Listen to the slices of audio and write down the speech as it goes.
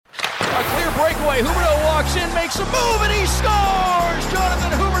breakaway. Huberdeau walks in, makes a move, and he scores!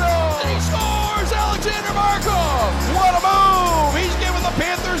 Jonathan Huberdeau! And he scores! Aleksander Barkov! What a move! He's given the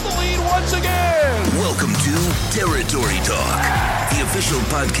Panthers the lead once again! Welcome to Territory Talk, the official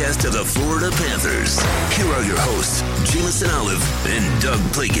podcast of the Florida Panthers. Here are your hosts, Jameson and Doug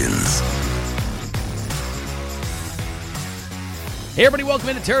Plagens. Hey everybody, welcome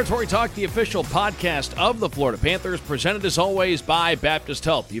into Territory Talk, the official podcast of the Florida Panthers, presented as always by Baptist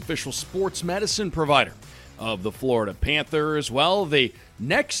Health, the official sports medicine provider of the Florida Panthers. Well, the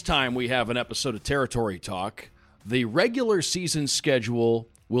next time we have an episode of Territory Talk, the regular season schedule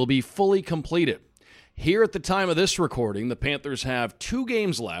will be fully completed. Here at the time of this recording, the Panthers have 2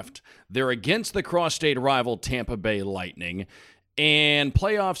 games left. They're against the cross-state rival Tampa Bay Lightning, and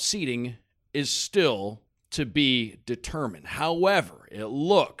playoff seeding is still to be determined. However, it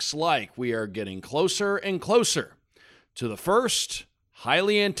looks like we are getting closer and closer to the first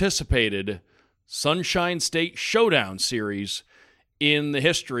highly anticipated Sunshine State Showdown series in the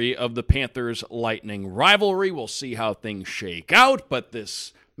history of the Panthers Lightning rivalry. We'll see how things shake out, but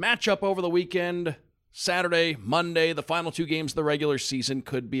this matchup over the weekend, Saturday, Monday, the final 2 games of the regular season,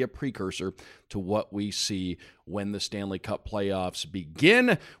 could be a precursor to what we see when the Stanley Cup playoffs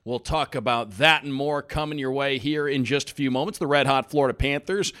begin. We'll talk about that and more coming your way here in just a few moments. The red-hot Florida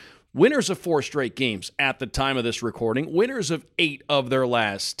Panthers, winners of 4 straight games at the time of this recording, winners of 8 of their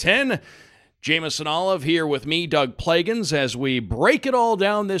last 10. Jameson here with me, Doug Plagens, as we break it all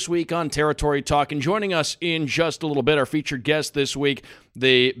down this week on Territory Talk. And joining us in just a little bit, our featured guest this week,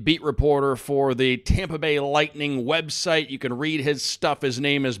 the beat reporter for the Tampa Bay Lightning website. You can read his stuff. His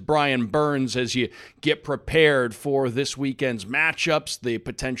name is Bryan Burns as you get prepared for this weekend's matchups, the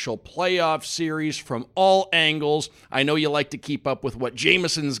potential playoff series from all angles. I know you like to keep up with what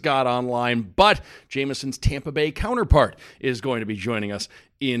Jameson's got online, but Jameson's Tampa Bay counterpart is going to be joining us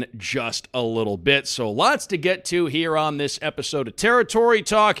in just a little bit. So lots to get to here on this episode of Territory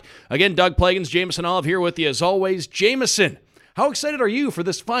Talk. Again, Doug Plagens, Jameson Olive here with you as always. Jameson, how excited are you for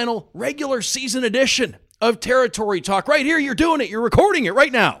this final regular season edition of Territory Talk? Right here, you're doing it. You're recording it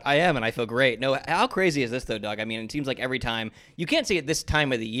right now. I am, and I feel great. No, how crazy is this, though, Doug? I mean, it seems like every time, you can't say it this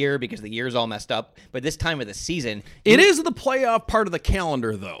time of the year because the year's all messed up, but this time of the season. It is the playoff part of the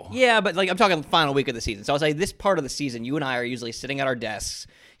calendar, though. Yeah, but I'm talking the final week of the season. So I'll say this part of the season, you and I are usually sitting at our desks,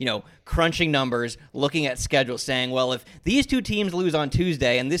 crunching numbers, looking at schedules, saying, well, if these 2 teams lose on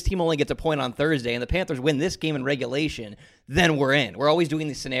Tuesday and this team only gets a point on Thursday and the Panthers win this game in regulation, then we're in. We're always doing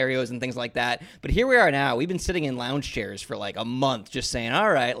these scenarios and things like that. But here we are now. We've been sitting in lounge chairs for like a month just saying, all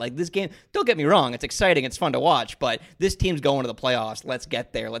right, like this game, don't get me wrong, it's exciting, it's fun to watch, but this team's going to the playoffs. Let's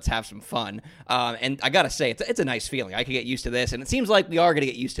get there. Let's have some fun. And I got to say, it's a nice feeling. I could get used to this, and it seems like we are going to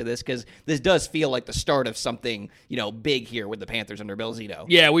get used to this because this does feel like the start of something, big here with the Panthers under Bill Zito.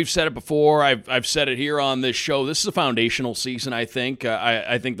 Yeah, we've said it before. I've said it here on this show. This is a foundational season, I think.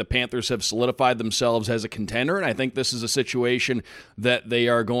 I think the Panthers have solidified themselves as a contender, and I think this is a situation that they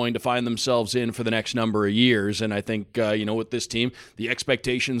are going to find themselves in for the next number of years. And I think, with this team, the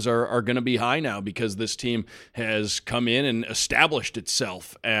expectations are going to be high now because this team has come in and established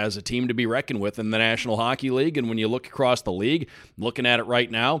itself as a team to be reckoned with in the National Hockey League. And when you look across the league, looking at it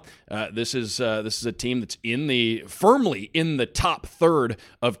right now, this is a team that's firmly in the top third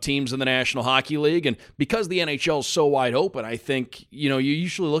of teams in the National Hockey League. And because the NHL is so wide open, I think, you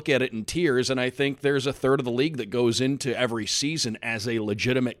usually look at it in tiers, and I think there's a third of the league that goes into every season as a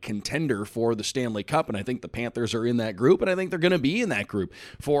legitimate contender for the Stanley Cup, and I think the Panthers are in that group, and I think they're going to be in that group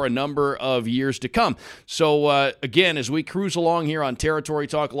for a number of years to come. So, again, as we cruise along here on Territory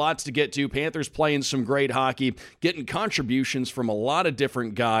Talk, lots to get to. Panthers playing some great hockey, getting contributions from a lot of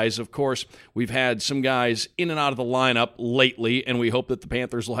different guys. Of course, we've had some guys in and out of the lineup lately, and we hope that the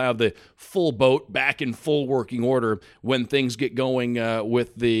Panthers will have the full boat back in full working order when things get going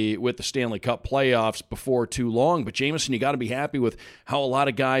with the Stanley Cup playoffs before too long. But Jameson, you got to be happy with how a lot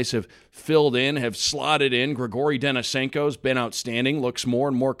of guys have filled in, have slotted in. Grigory Denisenko's been outstanding, looks more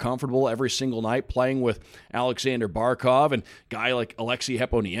and more comfortable every single night playing with Aleksander Barkov, and a guy like Aleksi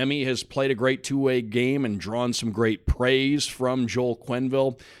Heponiemi has played a great two-way game and drawn some great praise from Joel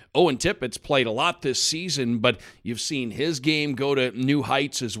Quenneville. Owen Tippett's played a lot this season, but you've seen his game go to new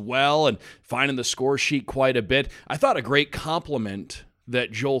heights as well and finding the score sheet quite a bit. I thought a great compliment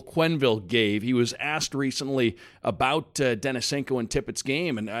that Joel Quenneville gave. He was asked recently about Denisenko and Tippett's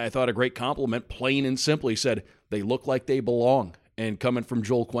game, and I thought a great compliment, plain and simply said, they look like they belong. And coming from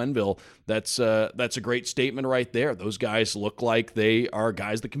Joel Quenneville, that's a great statement right there. Those guys look like they are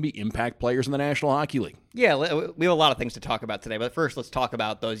guys that can be impact players in the National Hockey League. Yeah, we have a lot of things to talk about today, but first let's talk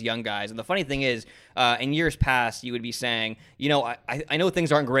about those young guys. And the funny thing is, in years past, you would be saying, I know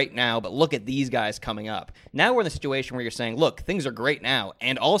things aren't great now, but look at these guys coming up. Now we're in the situation where you're saying, look, things are great now,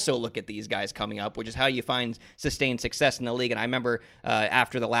 and also look at these guys coming up, which is how you find sustained success in the league. And I remember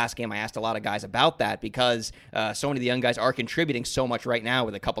after the last game, I asked a lot of guys about that because so many of the young guys are contributing so much right now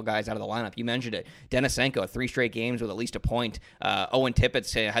with a couple guys out of the lineup. You mentioned it. Denisenko, 3 straight games with at least a point. Owen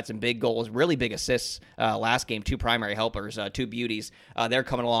Tippett's had some big goals, really big assists last game, 2 primary helpers, 2 beauties. They're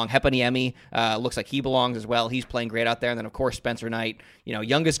coming along. Heponiemi looks like he belongs as well. He's playing great out there. And then, of course, Spencer Knight,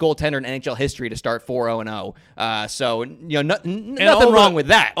 youngest goaltender in NHL history to start 4-0-0. So, nothing wrong with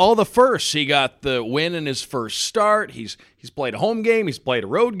that. All the firsts. He got the win in his first start. He's played a home game. He's played a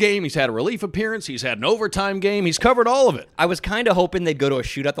road game. He's had a relief appearance. He's had an overtime game. He's covered all of it. I was kind of hoping they'd go to a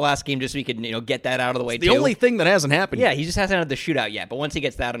shootout the last game just so he could, get that out of the way, it's the only thing that hasn't happened yet. yet. He just hasn't had the shootout yet, but once he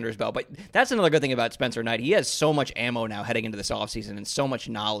gets that under his belt. But that's another good thing about Spencer Knight. He has so much ammo now heading into this offseason and so much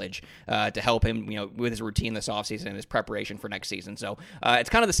knowledge to help him, with his routine this offseason and his preparation for next season. So it's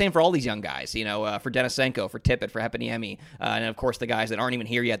kind of the same for all these young guys, for Denisenko, for Tippett, for Heponiemi, and of course the guys that aren't even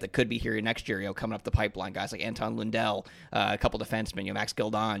here yet that could be here next year, coming up the pipeline, guys like Anton Lundell, a couple defensemen, Max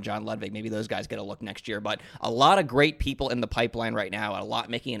Gildon, John Ludwig, maybe those guys get a look next year. But a lot of great people in the pipeline right now, a lot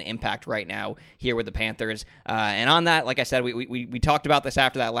making an impact right now here with the Panthers. And on that, like I said, we talked about this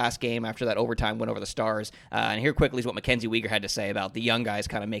after that last game, after that overtime win over the Stars. And here quickly is what Mackenzie Weegar had to say about the young guys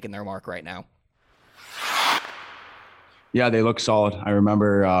kind of making their mark right now. Yeah, they look solid. I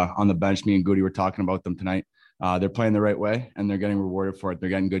remember on the bench, me and Goody were talking about them tonight. They're playing the right way and they're getting rewarded for it. They're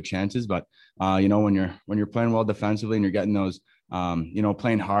getting good chances, but when you're playing well defensively and you're getting those,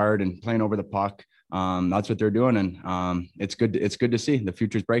 playing hard and playing over the puck, that's what they're doing. And it's good to see. The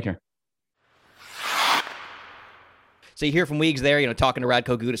future's bright here. So you hear from Weegs there, talking to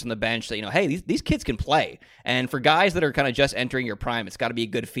Radko Gudas on the bench that, hey, these kids can play. And for guys that are kind of just entering your prime, it's got to be a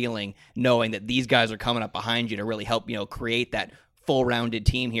good feeling knowing that these guys are coming up behind you to really help, create that full-rounded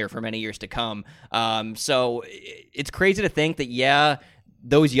team here for many years to come. So it's crazy to think that,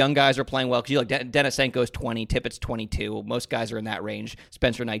 those young guys are playing well because Denisenko's 20, Tippett's 22. Most guys are in that range.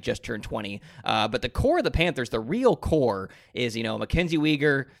 Spencer Knight just turned 20. But the core of the Panthers, the real core is, Mackenzie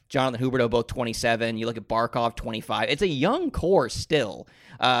Weegar, Jonathan Huberdeau, both 27. You look at Barkov, 25. It's a young core still.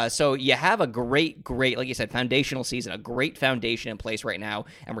 So you have a great, like you said, foundational season, a great foundation in place right now.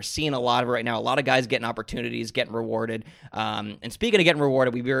 And we're seeing a lot of it right now. A lot of guys getting opportunities, getting rewarded. And speaking of getting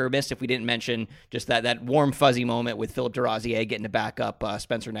rewarded, we'd be remiss if we didn't mention just that warm, fuzzy moment with Philippe Desrosiers getting to back up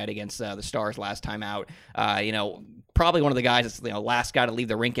Spencer Knight against the Stars last time out. Probably one of the guys that's last guy to leave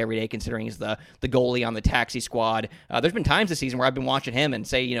the rink every day, considering he's the goalie on the taxi squad. There's been times this season where I've been watching him and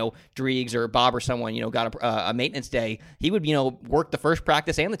say, Driegs or Bob or someone, got a maintenance day. He would, work the first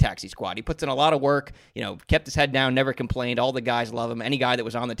practice and the taxi squad. He puts in a lot of work, kept his head down, never complained. All the guys love him. Any guy that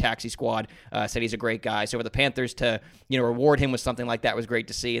was on the taxi squad said he's a great guy. So for the Panthers to, reward him with something like that was great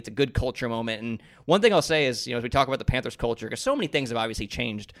to see. It's a good culture moment. And one thing I'll say is, as we talk about the Panthers culture, because so many things have obviously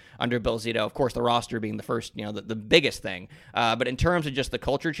changed under Bill Zito. Of course, the roster being the first, the biggest thing. But in terms of just the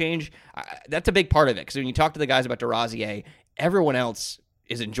culture change, that's a big part of it. Because when you talk to the guys about Desrosiers, everyone else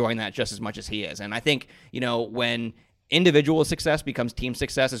is enjoying that just as much as he is. And I think, when individual success becomes team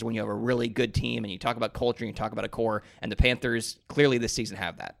success is when you have a really good team and you talk about culture and you talk about a core. And the Panthers clearly this season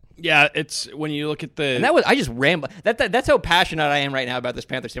have that. Yeah, it's when you look at the... And I just ramble. That's how passionate I am right now about this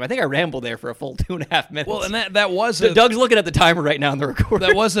Panthers team. I think I rambled there for a full 2.5 minutes. Well, and that was... Doug's looking at the timer right now on the recorder.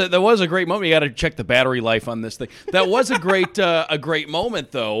 That was a great moment. You got to check the battery life on this thing. That was a great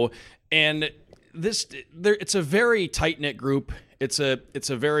moment, though. And it's a very tight-knit group. It's a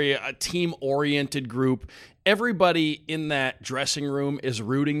very team-oriented group. Everybody in that dressing room is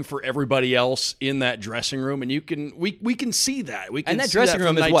rooting for everybody else in that dressing room, and we can see that. We can and that see dressing that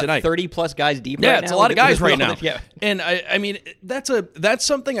room is what 30+ guys deep. Yeah, right now? It's a lot of guys right now. Yeah, and I mean that's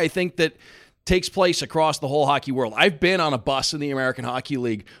something I think that takes place across the whole hockey world. I've been on a bus in the American Hockey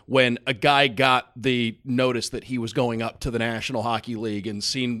League when a guy got the notice that he was going up to the National Hockey League and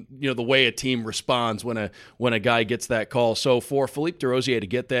seen the way a team responds when a guy gets that call. So for Philippe Desrosiers to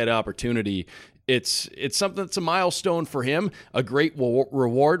get that opportunity, it's something that's a milestone for him, a great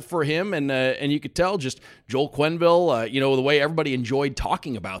reward for him, and you could tell just Joel Quenneville, the way everybody enjoyed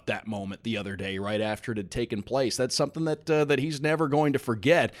talking about that moment the other day, right after it had taken place. That's something that he's never going to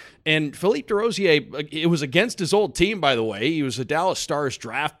forget. And Philippe Desrosiers, it was against his old team, by the way. He was a Dallas Stars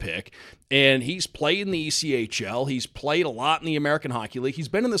draft pick. And he's played in the ECHL. He's played a lot in the American Hockey League. He's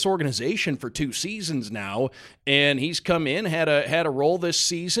been in this organization for 2 seasons now, and he's come in, had a role this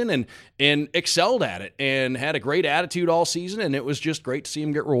season, and excelled at it, and had a great attitude all season, and it was just great to see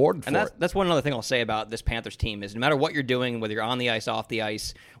him get rewarded for it. That's one other thing I'll say about this Panthers team is no matter what you're doing, whether you're on the ice, off the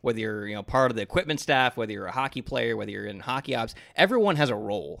ice, whether you're part of the equipment staff, whether you're a hockey player, whether you're in hockey ops, everyone has a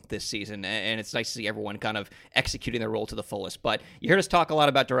role this season, and it's nice to see everyone kind of executing their role to the fullest. But you heard us talk a lot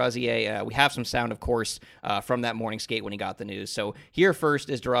about Desrosiers. We have some sound, of course, from that morning skate when he got the news. So here first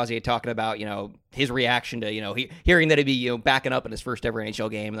is Desrosiers talking about, his reaction to, hearing that he'd be, backing up in his first ever NHL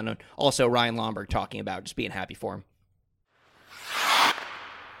game. And then also Ryan Lomberg talking about just being happy for him.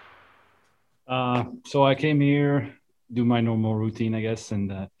 So I came here, do my normal routine, I guess,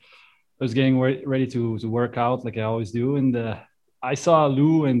 and I was getting ready to work out like I always do. And I saw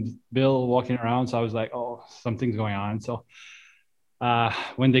Lou and Bill walking around, so I was like, oh, something's going on. So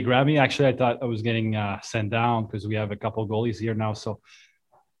when they grabbed me, actually, I thought I was getting sent down because we have a couple goalies here now. So,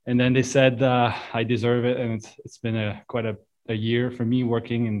 and then they said I deserve it, and it's been quite a year for me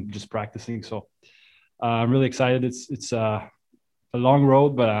working and just practicing. So I'm really excited. It's a long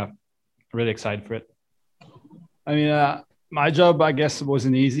road, but I'm really excited for it. I mean, my job, I guess,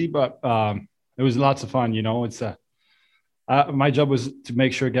 wasn't easy, but it was lots of fun. It's my job was to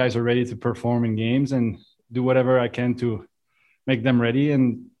make sure guys are ready to perform in games and do whatever I can to make them ready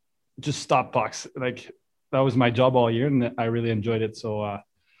and just stop pucks. Like that was my job all year, and I really enjoyed it. So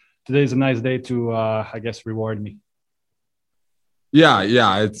today's a nice day to, I guess, reward me. Yeah,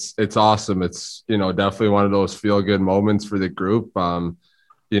 it's awesome. It's definitely one of those feel good moments for the group. And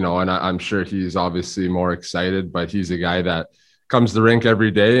I'm sure he's obviously more excited, but he's a guy that comes to the rink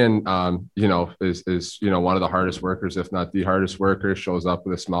every day and is one of the hardest workers, if not the hardest worker. Shows up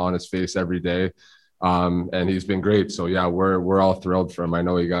with a smile on his face every day. And he's been great. So yeah, we're all thrilled for him. I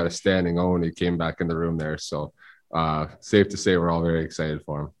know he got a standing O when he came back in the room there. So safe to say we're all very excited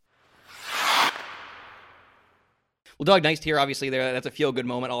for him. Well, Doug, nice to hear. Obviously, that's a feel-good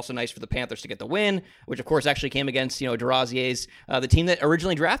moment. Also nice for the Panthers to get the win, which, of course, actually came against, Desrosiers, the team that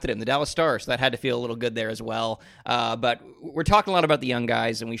originally drafted him, the Dallas Stars. So that had to feel a little good there as well. But we're talking a lot about the young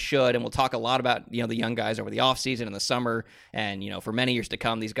guys, and we should, and we'll talk a lot about, the young guys over the offseason and the summer. And, for many years to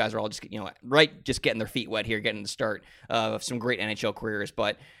come, these guys are all just, just getting their feet wet here, getting the start of some great NHL careers.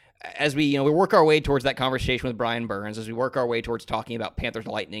 But as we work our way towards that conversation with Bryan Burns, as we work our way towards talking about Panthers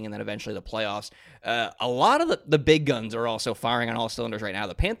Lightning and then eventually the playoffs, a lot of the big guns are also firing on all cylinders right now.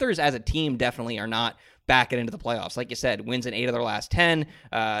 The Panthers as a team definitely are not backing into the playoffs. Like you said, wins in 8 of their last 10,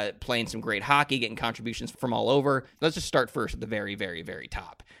 playing some great hockey, getting contributions from all over. Let's just start first at the very, very, very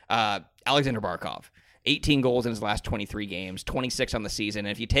top. Aleksander Barkov. 18 goals in his last 23 games, 26 on the season.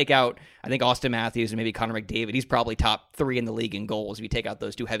 And if you take out, I think, Austin Matthews and maybe Connor McDavid, he's probably top 3 in the league in goals if you take out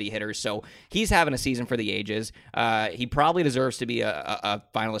those 2 heavy hitters. So he's having a season for the ages. He probably deserves to be a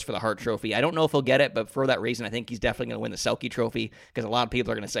finalist for the Hart Trophy. I don't know if he'll get it, but for that reason, I think he's definitely going to win the Selke Trophy because a lot of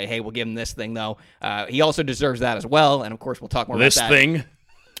people are going to say, hey, we'll give him this thing, though. He also deserves that as well. And, of course, we'll talk more about that. This thing?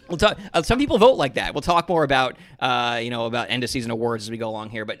 We'll talk. Some people vote like that. We'll talk more about about end of season awards as we go along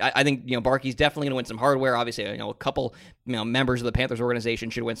here. But I think Barkey's definitely going to win some hardware. Obviously, a couple members of the Panthers organization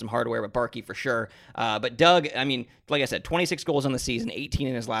should win some hardware, but Barkey for sure. But Doug, I mean, like I said, 26 goals on the season, 18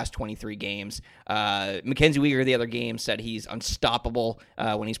 in his last 23 games. Mackenzie Weegar the other game said he's unstoppable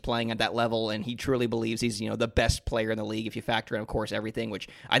when he's playing at that level, and he truly believes he's the best player in the league if you factor in, of course, everything. Which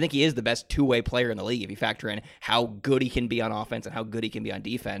I think he is the best two-way player in the league if you factor in how good he can be on offense and how good he can be on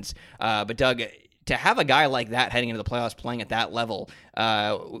defense. But Doug, to have a guy like that heading into the playoffs playing at that level,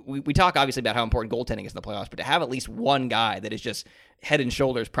 we talk obviously about how important goaltending is in the playoffs, but to have at least one guy that is just head and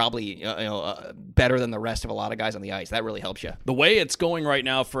shoulders probably better than the rest of a lot of guys on the ice, that really helps you. The way it's going right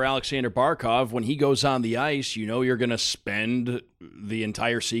now for Aleksander Barkov, when he goes on the ice, you're going to spend the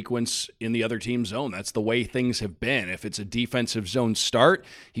entire sequence in the other team's zone. That's the way things have been. If it's a defensive zone start,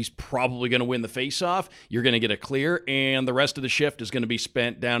 he's probably going to win the faceoff. You're going to get a clear, and the rest of the shift is going to be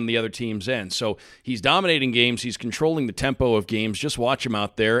spent down in the other team's end. So he's dominating games. He's controlling the tempo of games. Just watch him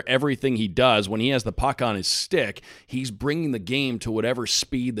out there. Everything he does, when he has the puck on his stick, he's bringing the game to whatever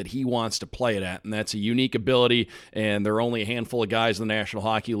speed that he wants to play it at, and that's a unique ability, and there are only a handful of guys in the National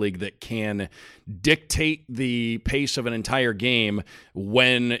Hockey League that can dictate the pace of an entire game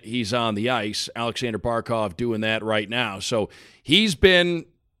when he's on the ice. Aleksander Barkov doing that right now. So he's been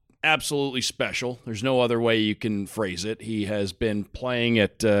absolutely special. There's no other way you can phrase it. He has been playing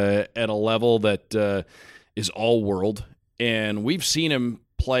at a level that is all world, and we've seen him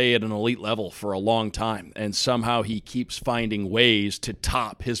play at an elite level for a long time, and somehow he keeps finding ways to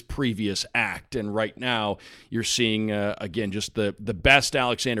top his previous act. And right now, you're seeing again just the best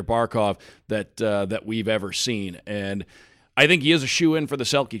Aleksander Barkov that we've ever seen. And I think he is a shoo-in for the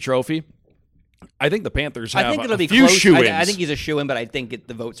Selke Trophy. I think the Panthers have it'll be few close. shoo-ins. I think he's a shoo-in, but I think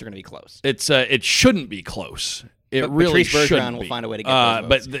the votes are going to be close. It shouldn't be close. It but really Patrice shouldn't Bergeron will be. find a way to get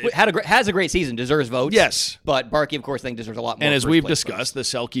those votes. Has a great season, deserves votes. Yes. But Barkey, of course, I think deserves a lot more. And as we've discussed, the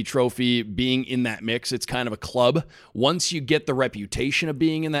Selke Trophy being in that mix, it's kind of a club. Once you get the reputation of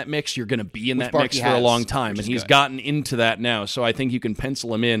being in that mix, you're going to be in that mix for a long time. And he's gotten into that now. So I think you can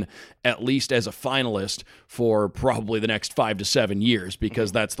pencil him in at least as a finalist for probably the next 5 to 7 years,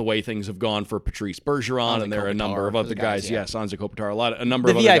 because that's the way things have gone for Patrice Bergeron, and there are a number of other guys. Yes, Anze Kopitar, a number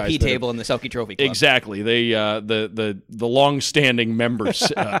of other guys. The VIP table in the Selke Trophy Club. Exactly. The long-standing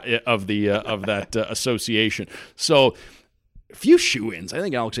members of that association. So, a few shoe-ins. I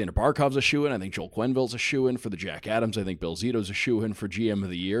think Aleksander Barkov's a shoe-in. I think Joel Quenneville's a shoe-in for the Jack Adams. I think Bill Zito's a shoe-in for GM of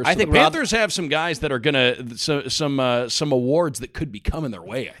the Year. So I think the Panthers have some guys that are going to some awards that could be coming their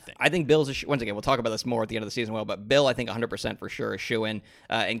way, I think. I think Bill's a once again, we'll talk about this more at the end of the season. But Bill, I think 100% for sure is shoe-in.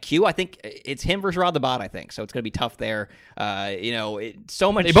 And Q, I think it's him versus Rod the Bot, I think. So it's going to be tough there.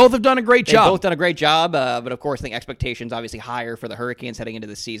 So much. They both have done a great job. They've both done a great job. But of course, I think expectations obviously higher for the Hurricanes heading into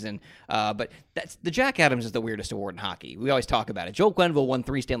the season. But the Jack Adams is the weirdest award in hockey. We always talk about it. Joel Quenneville won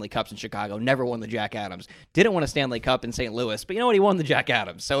 3 Stanley Cups in Chicago, never won the Jack Adams. Didn't win a Stanley Cup in St. Louis, but you know what? He won the Jack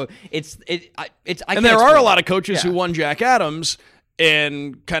Adams. So and there are a lot of coaches who won Jack Adams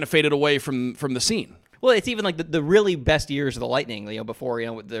and kind of faded away from the scene. Well, it's even like the really best years of the Lightning, before,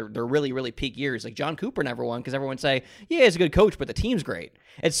 their really, really peak years. Like John Cooper never won because everyone say, yeah, he's a good coach, but the team's great.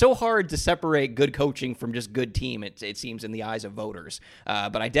 It's so hard to separate good coaching from just good team, it seems, in the eyes of voters.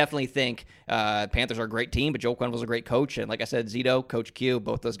 But I definitely think Panthers are a great team, but Joel Quenneville's a great coach. And like I said, Zito, Coach Q,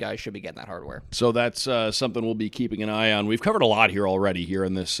 both those guys should be getting that hardware. So that's something we'll be keeping an eye on. We've covered a lot here already here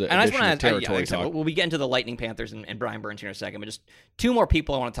in this edition of Territory Talk. We'll be getting to the Lightning, Panthers, and Bryan Burns here in a second. But just 2 more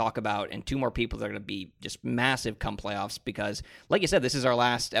people I want to talk about, and 2 more people that are going to be just massive come playoffs, because like you said, this is our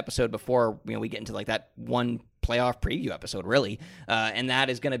last episode before we get into like that one playoff preview episode, really, and that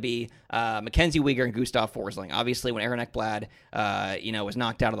is going to be Mackenzie Weegar and Gustav Forsling. Obviously, when Aaron Ekblad, was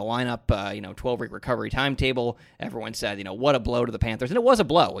knocked out of the lineup, 12-week recovery timetable, everyone said, what a blow to the Panthers, and it was a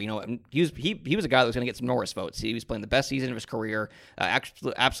blow. He was a guy that was going to get some Norris votes. He was playing the best season of his career,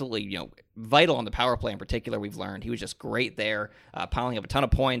 absolutely, vital on the power play in particular. We've learned he was just great there, piling up a ton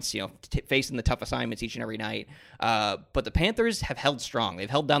of points, facing the tough assignments each and every night. But the Panthers have held strong. They've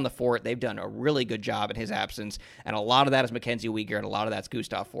held down the fort. They've done a really good job in his absence. And a lot of that is Mackenzie Weegar, and a lot of that's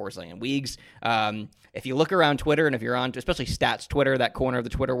Gustav Forsling. And Weegs, if you look around Twitter, and if you're on, especially Stats Twitter, that corner of the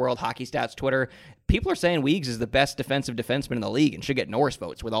Twitter world, Hockey Stats Twitter, people are saying Weegs is the best defensive defenseman in the league and should get Norris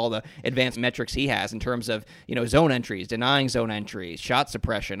votes with all the advanced metrics he has in terms of, zone entries, denying zone entries, shot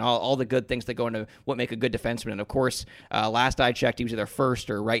suppression, all the good things that go into what make a good defenseman. And of course, last I checked, he was either first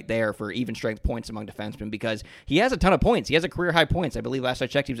or right there for even strength points among defensemen, because he has a ton of points. He has a career high points. I believe last I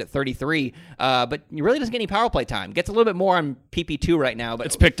checked, he was at 33, but he really doesn't get any power play time. Gets a little bit more on PP2 right now, but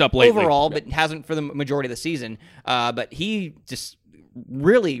it's picked up lately overall, but hasn't for the majority of the season. But he just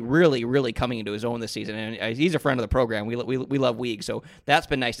really, really, really coming into his own this season, and he's a friend of the program. We love Weegs, so that's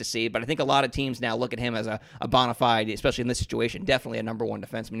been nice to see. But I think a lot of teams now look at him as a bona fide, especially in this situation, definitely a number 1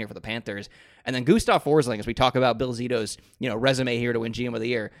 defenseman here for the Panthers. And then Gustav Forsling, as we talk about Bill Zito's resume here to win GM of the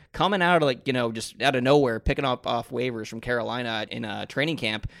Year, coming out of just out of nowhere, picking up off waivers from Carolina in a training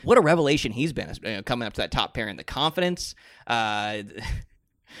camp. What a revelation he's been, coming up to that top pairing. The confidence.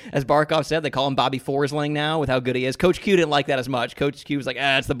 As Barkov said, they call him Bobby Forsling now with how good he is. Coach Q didn't like that as much. Coach Q was like,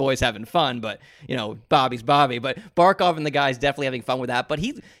 it's the boys having fun, but, Bobby's Bobby. But Barkov and the guys definitely having fun with that. But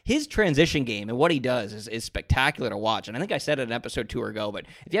his transition game and what he does is spectacular to watch. And I think I said it in episode 2 ago, but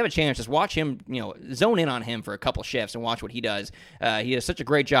if you have a chance, just watch him, zone in on him for a couple shifts and watch what he does. He does such a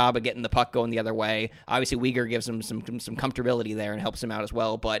great job of getting the puck going the other way. Obviously, Weegar gives him some comfortability there and helps him out as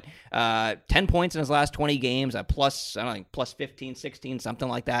well. But 10 points in his last 20 games, plus 15, 16, something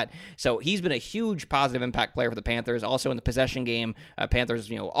like that. So he's been a huge positive impact player for the Panthers. Also in the possession game,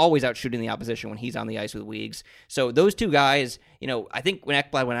 Panthers, always out shooting the opposition when he's on the ice with Weegs. So those 2 guys, I think when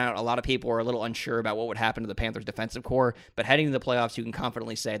Ekblad went out, a lot of people were a little unsure about what would happen to the Panthers defensive core. But heading to the playoffs, you can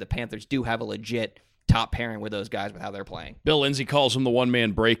confidently say the Panthers do have a legit top pairing with those guys with how they're playing. Bill Lindsay calls him the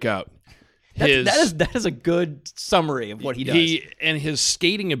one-man breakout. That is a good summary of what he does. And his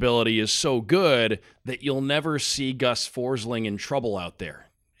skating ability is so good that you'll never see Gus Forsling in trouble out there.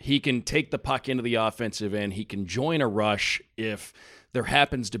 He can take the puck into the offensive end. He can join a rush if there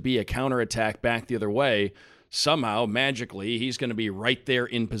happens to be a counterattack back the other way. somehow, magically, he's going to be right there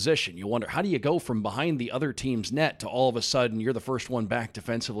in position. You wonder, how do you go from behind the other team's net to all of a sudden you're the first one back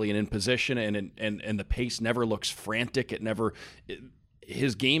defensively and in position, and the pace never looks frantic.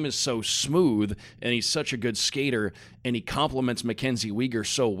 His game is so smooth, and he's such a good skater, and he complements Mackenzie Weegar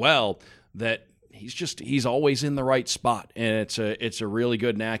so well that he's always in the right spot, and it's a really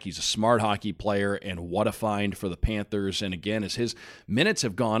good knack. He's a smart hockey player, and what a find for the Panthers. And again, as his minutes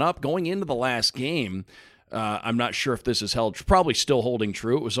have gone up going into the last game, I'm not sure if this is probably still holding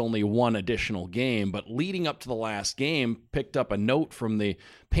true. It was only one additional game, but leading up to the last game, picked up a note from the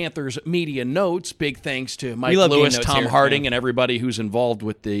Panthers media notes. Big thanks to Mike Lewis, Tom Harding, and everybody who's involved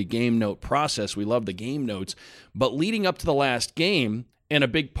with the game note process. We love the game notes. But leading up to the last game, and a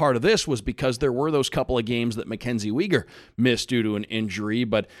big part of this was because there were those couple of games that Mackenzie Weegar missed due to an injury,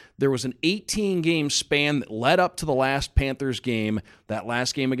 but there was an 18-game span that led up to the last Panthers game, that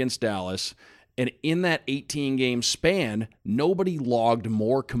last game against Dallas. And in that 18-game span, nobody logged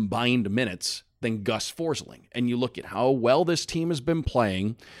more combined minutes than Gus Forsling. And you look at how well this team has been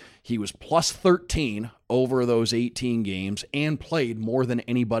playing. He was plus 13 over those 18 games and played more than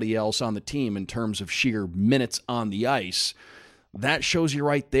anybody else on the team in terms of sheer minutes on the ice. That shows you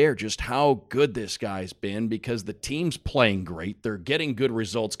right there just how good this guy's been, because the team's playing great. They're getting good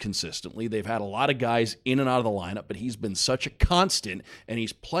results consistently. They've had a lot of guys in and out of the lineup, but he's been such a constant, and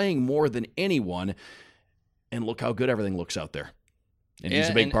he's playing more than anyone. And look how good everything looks out there. And he's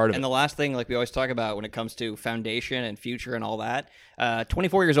a big part of it. And the last thing, like we always talk about when it comes to foundation and future and all that,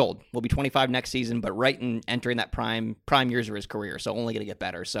 24 years old. Will be 25 next season, but right in entering that prime years of his career, so only going to get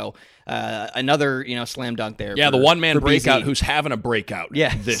better. So another slam dunk there. Yeah, the one-man breakout who's having a breakout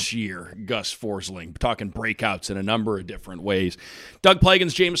yes. this year, Gus Forsling. Talking breakouts in a number of different ways. Doug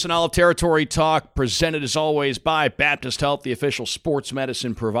Plagens, Jameson, Olive Territory Talk, presented as always by Baptist Health, the official sports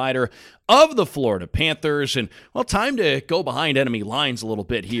medicine provider of the Florida Panthers. And, well, time to go behind enemy lines a little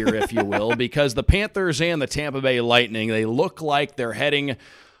bit here, if you will, because the Panthers and the Tampa Bay Lightning, they look like they're heading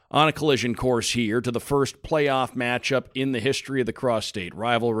on a collision course here to the first playoff matchup in the history of the cross-state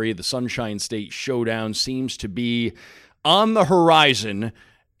rivalry. The Sunshine State Showdown seems to be on the horizon.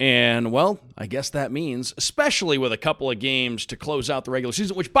 And, well, I guess that means, especially with a couple of games to close out the regular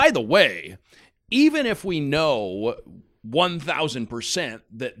season, which, by the way, even if we know 1,000%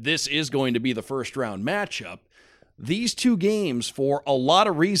 that this is going to be the first round matchup, these two games, for a lot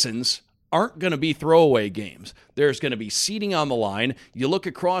of reasons, aren't going to be throwaway games. There's going to be seeding on the line. You look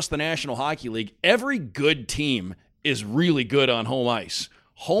across the National Hockey League, every good team is really good on home ice.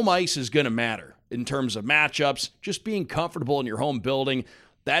 Home ice is going to matter in terms of matchups, just being comfortable in your home building.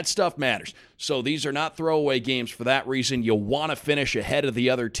 That stuff matters. So these are not throwaway games for that reason. You want to finish ahead of the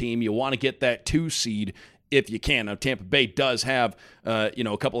other team. You want to get that 2 seed if you can. Now, Tampa Bay does have a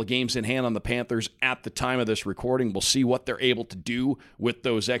couple of games in hand on the Panthers at the time of this recording. We'll see what they're able to do with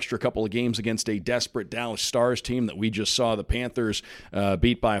those extra couple of games against a desperate Dallas Stars team that we just saw the Panthers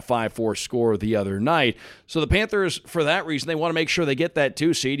beat by a 5-4 score the other night. So the Panthers, for that reason, they want to make sure they get that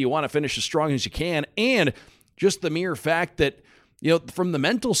 2 seed. You want to finish as strong as you can. And just the mere fact that, from the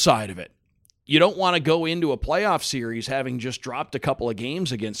mental side of it, you don't want to go into a playoff series having just dropped a couple of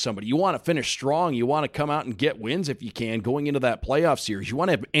games against somebody. You want to finish strong. You want to come out and get wins if you can going into that playoff series. You want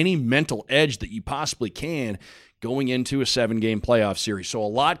to have any mental edge that you possibly can going into a 7-game playoff series. So a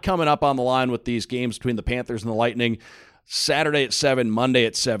lot coming up on the line with these games between the Panthers and the Lightning. Saturday at 7, Monday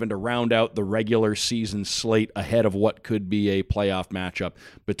at 7 to round out the regular season slate ahead of what could be a playoff matchup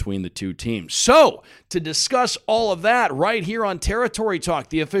between the two teams. So, to discuss all of that right here on Territory Talk,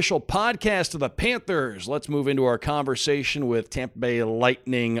 the official podcast of the Panthers, let's move into our conversation with Tampa Bay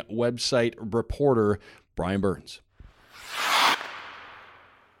Lightning website reporter Bryan Burns.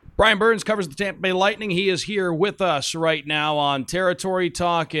 Bryan Burns covers the Tampa Bay Lightning. He is here with us right now on Territory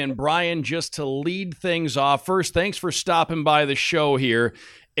Talk. And Bryan, just to lead things off, first, thanks for stopping by the show here.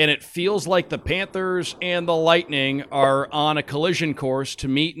 And it feels like the Panthers and the Lightning are on a collision course to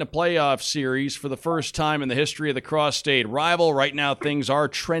meet in a playoff series for the first time in the history of the cross-state rival. Right now, things are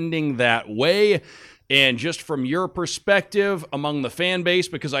trending that way. And just from your perspective among the fan base,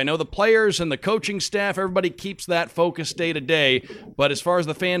 because I know the players and the coaching staff, everybody keeps that focus day to day. But as far as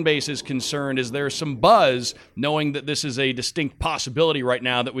the fan base is concerned, is there some buzz knowing that this is a distinct possibility right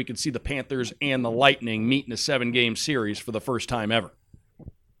now that we could see the Panthers and the Lightning meet in a 7-game series for the first time ever?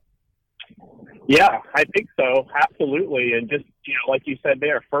 Yeah, I think so. Absolutely. And just, like you said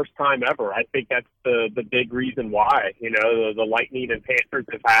there, first time ever. I think that's the big reason why, the Lightning and Panthers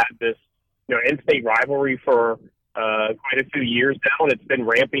have had this, in-state rivalry for quite a few years now, and it's been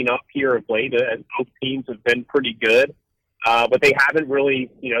ramping up here of late as both teams have been pretty good. But they haven't really,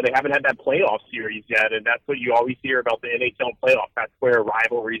 they haven't had that playoff series yet, and that's what you always hear about the NHL playoffs. That's where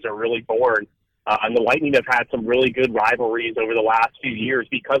rivalries are really born. And the Lightning have had some really good rivalries over the last few years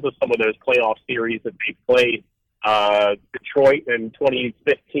because of some of those playoff series that they've played. Detroit in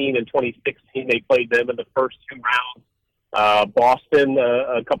 2015 and 2016, they played them in the first two rounds. Boston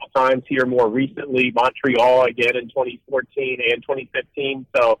a couple times here more recently. Montreal again in 2014 and 2015.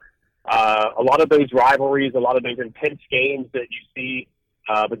 So a lot of those rivalries, a lot of those intense games that you see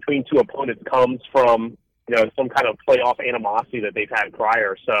between two opponents comes from some kind of playoff animosity that they've had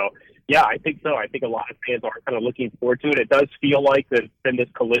prior. So yeah, I think so. I think a lot of fans are kind of looking forward to it. It does feel like there's been this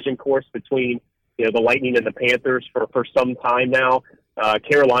collision course between the Lightning and the Panthers for some time now.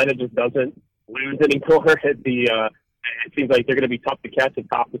 Carolina just doesn't lose anymore. It seems like they're going to be tough to catch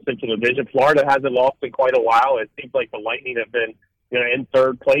atop the Central Division. Florida hasn't lost in quite a while. It seems like the Lightning have been in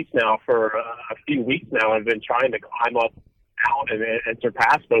third place now for a few weeks now and been trying to climb up out and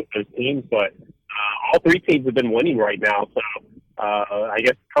surpass both those teams. But all three teams have been winning right now. So I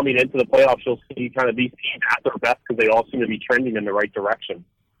guess coming into the playoffs, you'll see kind of these teams at their best because they all seem to be trending in the right direction.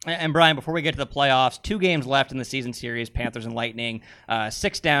 And Brian, before we get to the playoffs, 2 games left in the season series, Panthers and Lightning,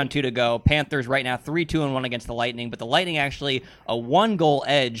 6 down, 2 to go. Panthers right now 3-2-1 against the Lightning, but the Lightning actually a 1-goal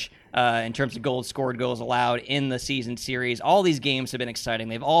edge in terms of goals scored, goals allowed in the season series. All these games have been exciting.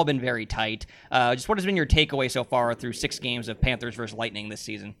 They've all been very tight. Just what has been your takeaway so far through 6 games of Panthers versus Lightning this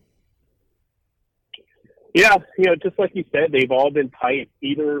season? Yeah, just like you said, they've all been tight.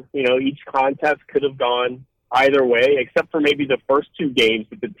 Either, each contest could have gone either way, except for maybe the first 2 games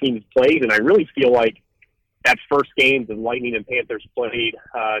that the teams played. And I really feel like that first game the Lightning and Panthers played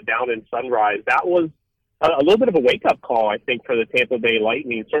down in Sunrise, that was a little bit of a wake-up call, I think, for the Tampa Bay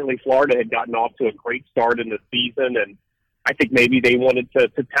Lightning. Certainly Florida had gotten off to a great start in the season, and I think maybe they wanted to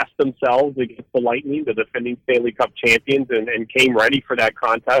test themselves against the Lightning, the defending Stanley Cup champions, and came ready for that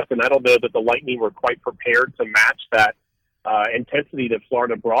contest. And I don't know that the Lightning were quite prepared to match that intensity that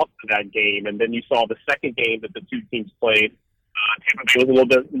Florida brought to that game. And then you saw the second game that the two teams played. Tampa Bay was a little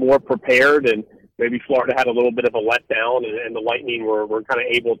bit more prepared, and maybe Florida had a little bit of a letdown, and the Lightning were kind of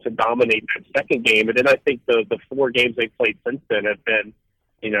able to dominate that second game. And then I think the 4 games they played since then have been,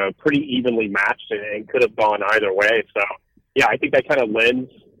 pretty evenly matched and could have gone either way. So, yeah, I think that kind of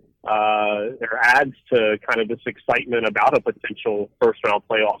lends or adds to kind of this excitement about a potential first-round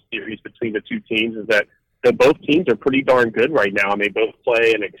playoff series between the two teams is that both teams are pretty darn good right now, and they both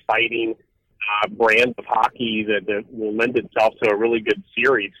play an exciting brand of hockey that will lend itself to a really good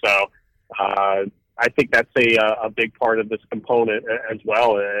series. So I think that's a big part of this component as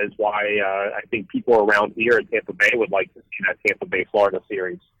well, as why I think people around here in Tampa Bay would like to see that Tampa Bay-Florida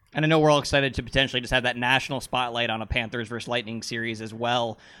series. And I know we're all excited to potentially just have that national spotlight on a Panthers versus Lightning series as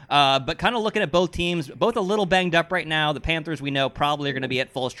well. But kind of looking at both teams, both a little banged up right now. The Panthers, we know, probably are going to be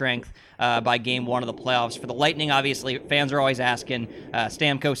at full strength by game 1 of the playoffs. For the Lightning, obviously, fans are always asking.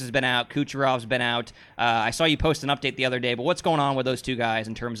 Stamkos has been out. Kucherov's been out. I saw you post an update the other day, but what's going on with those two guys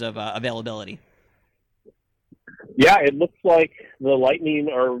in terms of availability? Yeah, it looks like the Lightning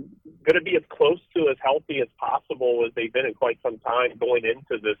are going to be as close to as healthy as possible as they've been in quite some time going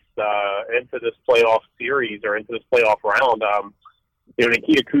into this playoff series or into this playoff round.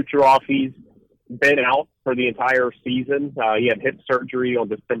 Nikita Kucherov, he's been out for the entire season. He had hip surgery on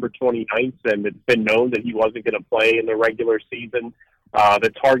December 29th, and it's been known that he wasn't going to play in the regular season.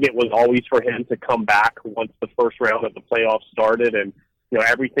 The target was always for him to come back once the first round of the playoffs started, and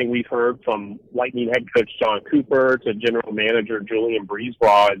everything we've heard from Lightning head coach John Cooper to general manager Julian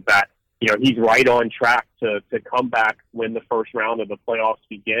Breezeball is that, he's right on track to come back when the first round of the playoffs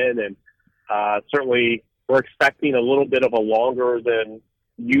begin. And certainly we're expecting a little bit of a longer than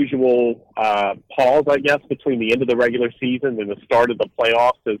usual pause, I guess, between the end of the regular season and the start of the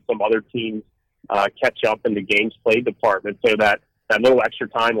playoffs as some other teams catch up in the games played department. So that little extra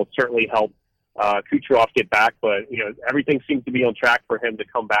time will certainly help Kucherov get back, but everything seems to be on track for him to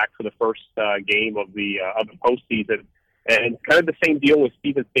come back for the first game of the postseason. And kind of the same deal with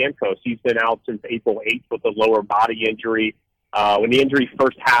Steven Stamkos. He's been out since April 8th with a lower body injury. When the injury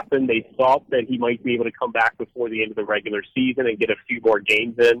first happened, they thought that he might be able to come back before the end of the regular season and get a few more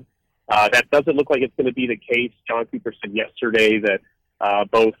games in. That doesn't look like it's going to be the case. John Cooper said yesterday that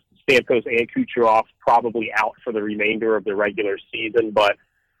both Stamkos and Kucherov probably out for the remainder of the regular season, but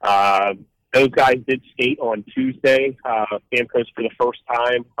those guys did skate on Tuesday. Stamkos for the first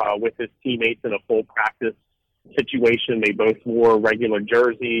time with his teammates in a full practice situation. They both wore regular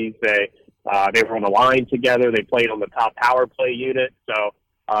jerseys. They were on the line together. They played on the top power play unit. So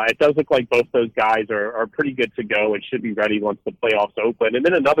it does look like both those guys are pretty good to go and should be ready once the playoffs open. And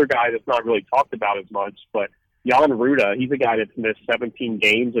then another guy that's not really talked about as much, but Jan Ruda, he's a guy that's missed 17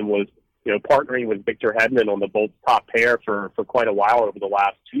 games and was, partnering with Victor Hedman on the Bolts top pair for quite a while over the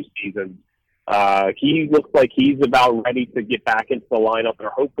last 2 seasons. He looks like he's about ready to get back into the lineup. They're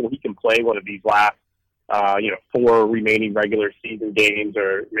hopeful he can play one of these last, 4 remaining regular season games,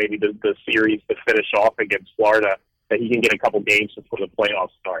 or maybe the series to finish off against Florida, that he can get a couple games before the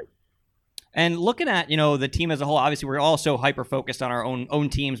playoffs start. And looking at, the team as a whole, obviously we're all so hyper-focused on our own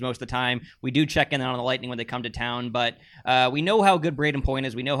teams most of the time. We do check in on the Lightning when they come to town, but we know how good Braden Point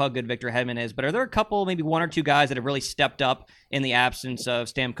is. We know how good Victor Hedman is. But are there a couple, maybe 1 or 2 guys that have really stepped up in the absence of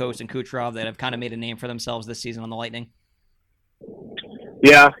Stamkos and Kucherov that have kind of made a name for themselves this season on the Lightning?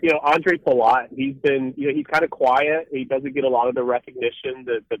 Yeah, Andre Palat, he's been, he's kind of quiet. He doesn't get a lot of the recognition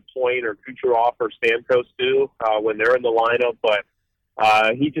that Point or Kucherov or Stamkos do when they're in the lineup, but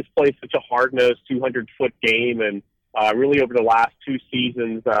he just plays such a hard-nosed 200-foot game, and really over the last 2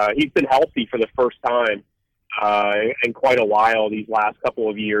 seasons, he's been healthy for the first time in quite a while these last couple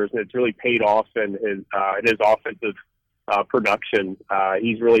of years, and it's really paid off in his offensive production.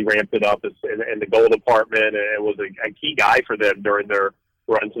 He's really ramped it up in the goal department, and was a key guy for them during their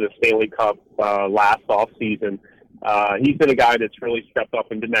run to the Stanley Cup last offseason. He's been a guy that's really stepped up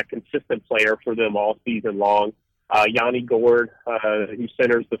and been that consistent player for them all season long. Yanni Gourde, who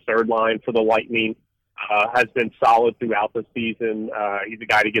centers the third line for the Lightning, has been solid throughout the season. He's a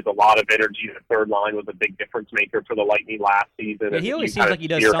guy that gives a lot of energy. The third line was a big difference maker for the Lightning last season. Yeah, he always seems like he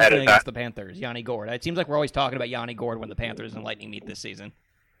does something against the Panthers, Yanni Gourde. It seems like we're always talking about Yanni Gourde when the Panthers and Lightning meet this season.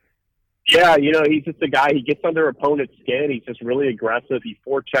 Yeah, he's just a guy, he gets under opponent's skin. He's just really aggressive. He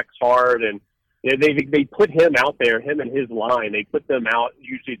forechecks hard, and they put him out there, him and his line. They put them out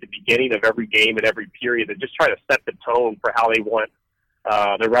usually at the beginning of every game and every period and just try to set the tone for how they want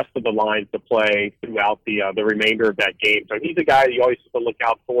the rest of the lines to play throughout the remainder of that game. So he's a guy that you always have to look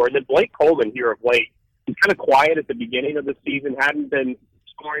out for. And then Blake Coleman here of late, he's kind of quiet at the beginning of the season, hadn't been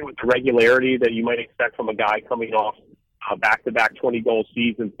scoring with the regularity that you might expect from a guy coming off back-to-back 20-goal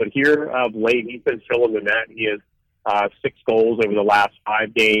seasons. But here of late, he's been filling the net. He has 6 goals over the last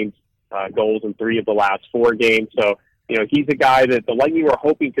 5 games. Goals in 3 of the last 4 games. So, he's a guy that the Lightning were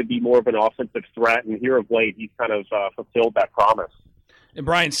hoping could be more of an offensive threat, and here of late, he's kind of fulfilled that promise. And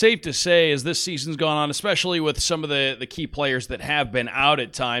Brian, safe to say, as this season's gone on, especially with some of the key players that have been out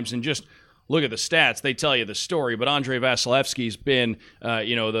at times, and just look at the stats, they tell you the story, but Andrei Vasilevsky's been,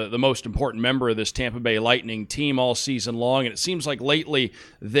 the most important member of this Tampa Bay Lightning team all season long, and it seems like lately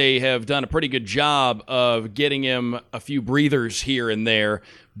they have done a pretty good job of getting him a few breathers here and there.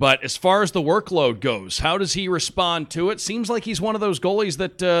 But as far as the workload goes, how does he respond to it? Seems like he's one of those goalies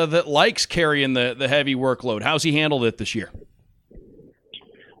that likes carrying the heavy workload. How's he handled it this year?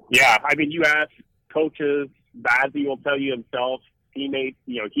 Yeah, I mean, you ask coaches, Vazzy will tell you himself, teammates,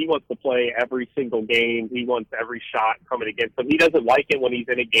 he wants to play every single game. He wants every shot coming against him. He doesn't like it when he's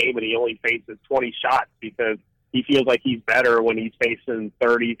in a game and he only faces 20 shots because he feels like he's better when he's facing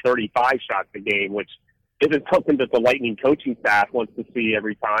 30, 35 shots a game, which isn't something that the Lightning coaching staff wants to see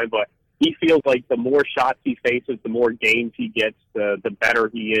every time. But he feels like the more shots he faces, the more games he gets, the better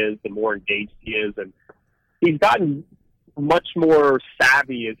he is, the more engaged he is. And he's gotten much more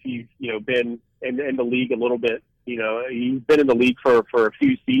savvy as he's, been in the league a little bit. He's been in the league for a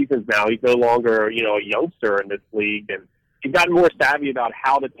few seasons now. He's no longer, a youngster in this league. And he's gotten more savvy about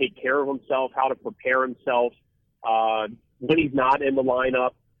how to take care of himself, how to prepare himself when he's not in the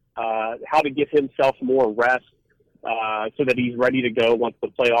lineup, how to give himself more rest so that he's ready to go once the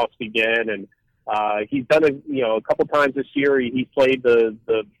playoffs begin. And he's done a couple times this year. He's played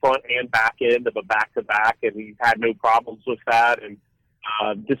the front and back end of a back-to-back, and he's had no problems with that. And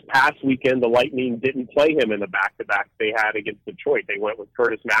this past weekend, the Lightning didn't play him in the back-to-back they had against Detroit. They went with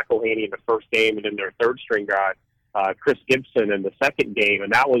Curtis McElhaney in the first game and then their third-string guy, Chris Gibson, in the second game.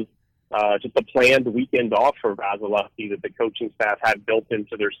 And that was just a planned weekend off for Vasilevsky that the coaching staff had built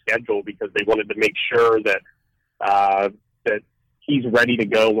into their schedule because they wanted to make sure that he's ready to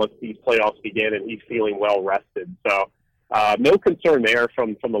go once these playoffs begin and he's feeling well rested. So no concern there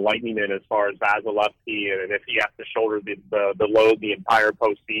from the Lightning in as far as Vasilevsky, and if he has to shoulder the load the entire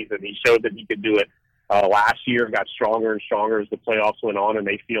postseason. He showed that he could do it last year, got stronger and stronger as the playoffs went on, and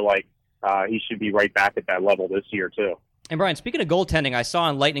they feel like he should be right back at that level this year too. And Brian, speaking of goaltending, I saw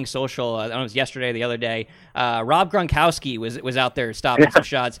on Lightning Social, I don't know, it was yesterday or the other day, Rob Gronkowski was out there stopping some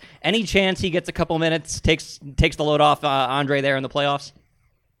shots. Any chance he gets a couple minutes, takes the load off Andre there in the playoffs?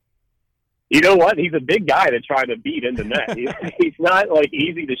 You know what? He's a big guy to try to beat in the net. He's not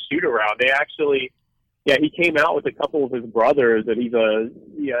easy to shoot around. They actually, he came out with a couple of his brothers, and he's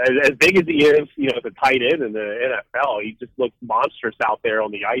as big as he is, as a tight end in the NFL. He just looks monstrous out there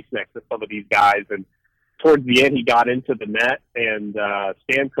on the ice next to some of these guys, and towards the end, he got into the net, and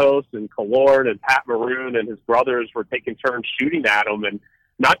Stamkos and Killorn and Pat Maroon and his brothers were taking turns shooting at him, and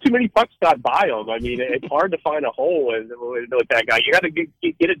not too many pucks got by him. I mean, it's hard to find a hole with that guy. You got to get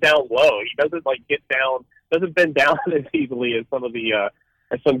it down low. He doesn't doesn't bend down as easily as some of the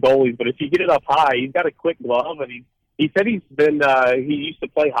as some goalies. But if you get it up high, he's got a quick glove, and he said he used to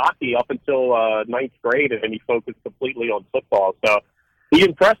play hockey up until ninth grade, and then he focused completely on football. So he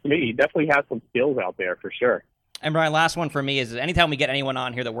impressed me. He definitely has some skills out there for sure. And Bryan, last one for me is anytime we get anyone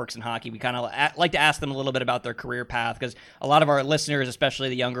on here that works in hockey, we kind of like to ask them a little bit about their career path, because a lot of our listeners, especially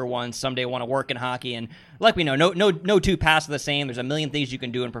the younger ones, someday want to work in hockey. And like we know, no two paths are the same. There's a million things you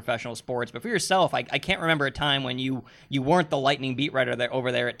can do in professional sports. But for yourself, I can't remember a time when you weren't the Lightning beat writer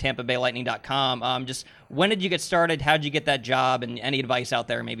over there at TampaBayLightning.com. Just when did you get started? How did you get that job? And any advice out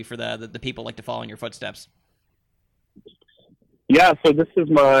there maybe for the people like to follow in your footsteps? Yeah, so this is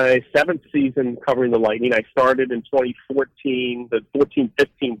my 7th season covering the Lightning. I started in 2014, the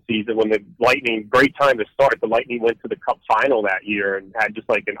 14-15 season, when the Lightning, great time to start. The Lightning went to the Cup final that year and had just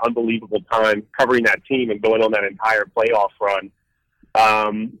like an unbelievable time covering that team and going on that entire playoff run.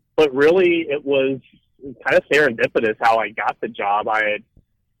 But really, it was kind of serendipitous how I got the job. I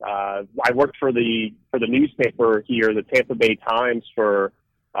worked for the newspaper here, the Tampa Bay Times, for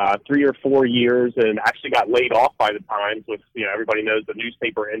 3 or 4 years, and actually got laid off by the Times. With everybody knows the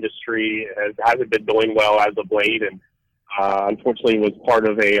newspaper industry hasn't been doing well as of late, and unfortunately was part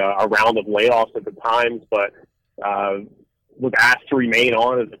of a round of layoffs at the Times. But was asked to remain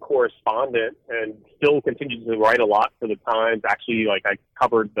on as a correspondent, and still continues to write a lot for the Times. Actually, like I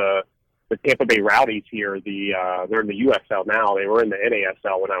covered the Tampa Bay Rowdies here. They're in the USL now. They were in the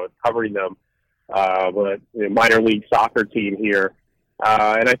NASL when I was covering them, but minor league soccer team here.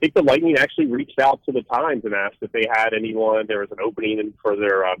 And I think the Lightning actually reached out to the Times and asked if they had anyone. There was an opening for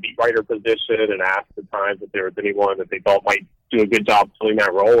their beat writer position, and asked the Times if there was anyone that they thought might do a good job filling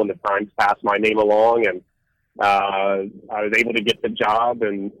that role. And the Times passed my name along, and I was able to get the job,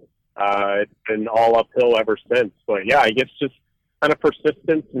 and it's been all uphill ever since. But yeah, I guess just kind of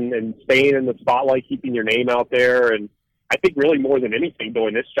persistence and staying in the spotlight, keeping your name out there. And I think really more than anything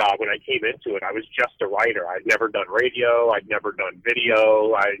doing this job, when I came into it, I was just a writer. I'd never done radio. I'd never done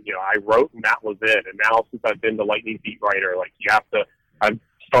video. I wrote, and that was it. And now since I've been the Lightning beat writer, I've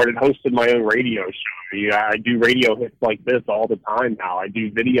started hosting my own radio show. I do radio hits like this all the time now. I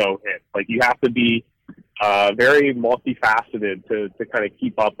do video hits. Like, you have to be very multifaceted to kind of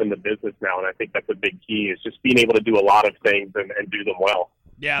keep up in the business now. And I think that's a big key, is just being able to do a lot of things and do them well.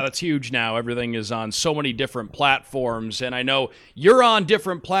 Yeah, that's huge now. Everything is on so many different platforms, and I know you're on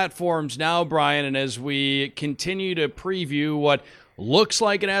different platforms now, Bryan, and as we continue to preview what looks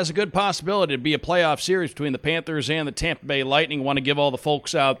like it has a good possibility to be a playoff series between the Panthers and the Tampa Bay Lightning, want to give all the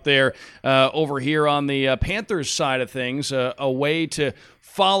folks out there over here on the Panthers side of things a way to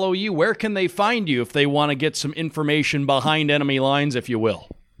follow you. Where can they find you if they want to get some information behind enemy lines, if you will?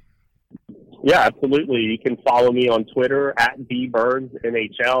 Yeah, absolutely. You can follow me on Twitter at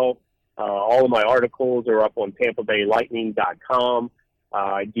BBurnsNHL. All of my articles are up on TampaBayLightning.com.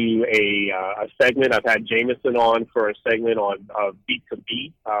 I do a segment. I've had Jameson on for a segment on Beat to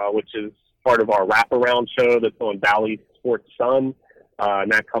Beat, which is part of our wraparound show that's on Valley Sports Sun.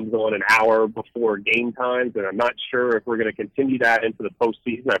 And that comes on an hour before game times. And I'm not sure if we're going to continue that into the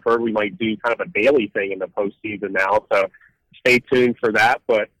postseason. I've heard we might do kind of a daily thing in the postseason now. So stay tuned for that.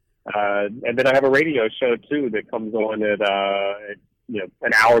 But and then I have a radio show too that comes on at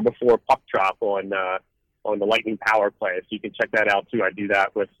an hour before puck drop on the Lightning Power Play. So you can check that out too. I do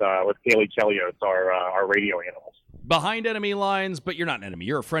that with Kaylee Chelios, our radio analyst. Behind enemy lines, but you're not an enemy.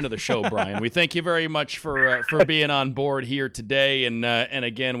 You're a friend of the show, Bryan. We thank you very much for being on board here today, and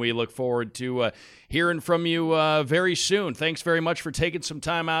again, we look forward to hearing from you very soon. Thanks very much for taking some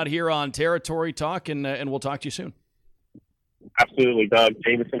time out here on Territory Talk, and we'll talk to you soon. Absolutely, Doug.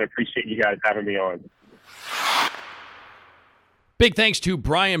 Jameson, appreciate you guys having me on. Big thanks to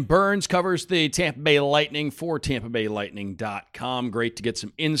Bryan Burns, covers the Tampa Bay Lightning for TampaBayLightning.com. Great to get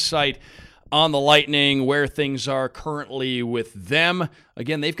some insight on the Lightning, where things are currently with them.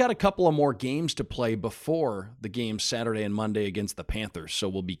 Again, they've got a couple of more games to play before the games Saturday and Monday against the Panthers, so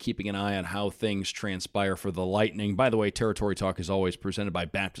we'll be keeping an eye on how things transpire for the Lightning. By the way, Territory Talk is always presented by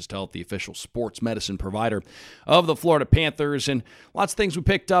Baptist Health, the official sports medicine provider of the Florida Panthers, and lots of things we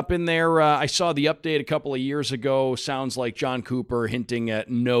picked up in there. I saw the update a couple of years ago. Sounds like John Cooper hinting at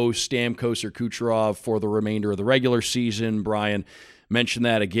no Stamkos or Kucherov for the remainder of the regular season. Bryan, mention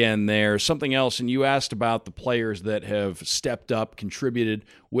that again there. Something else, and you asked about the players that have stepped up, contributed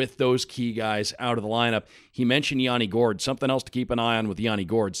with those key guys out of the lineup. He mentioned Yanni Gourde. Something else to keep an eye on with Yanni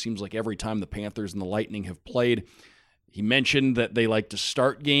Gourde. Seems like every time the Panthers and the Lightning have played, he mentioned that they like to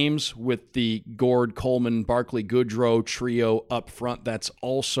start games with the Gourde, Coleman, Barclay, Goodrow trio up front. That's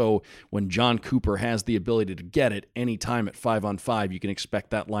also when John Cooper has the ability to get it anytime at 5-on-5. You can expect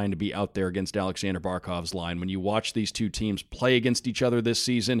that line to be out there against Aleksander Barkov's line. When you watch these two teams play against each other this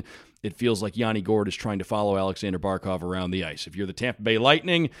season, it feels like Yanni Gourde is trying to follow Aleksander Barkov around the ice. If you're the Tampa Bay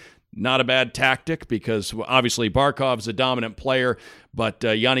Lightning, not a bad tactic because obviously Barkov's a dominant player, but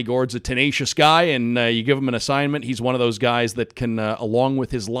Yanni Gourde's a tenacious guy, and you give him an assignment, he's one of those guys that can, along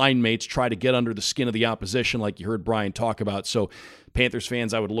with his line mates, try to get under the skin of the opposition like you heard Bryan talk about. So Panthers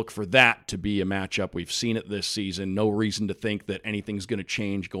fans, I would look for that to be a matchup. We've seen it this season. No reason to think that anything's going to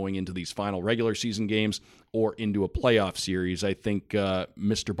change going into these final regular season games or into a playoff series. I think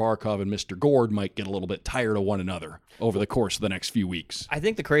Mr. Barkov and Mr. Gourde might get a little bit tired of one another over the course of the next few weeks. I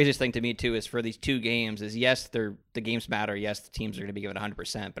think the craziest thing to me, too, is for these two games is, yes, the games matter. Yes, the teams are going to be given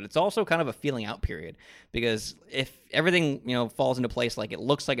 100%, but it's also kind of a feeling out period because if everything falls into place like it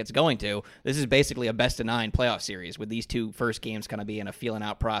looks like it's going to, this is basically a best-of-9 playoff series with these two first games kind of being a feeling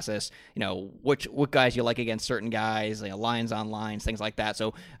out process. What guys you like against certain guys, lines on lines, things like that.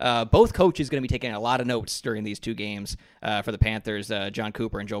 So both coaches going to be taking a lot of notes during these two games for the Panthers. John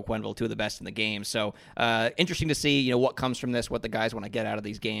Cooper and Joe Quenneville, two of the best in the game. So interesting to see what comes from this, what the guys want to get out of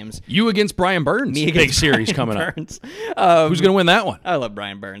these games. You against Bryan Burns. Me against big series Bryan coming Burns. up. Who's going to win that one? I love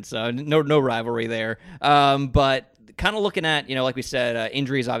Bryan Burns, so no rivalry there. But kind of looking at, like we said,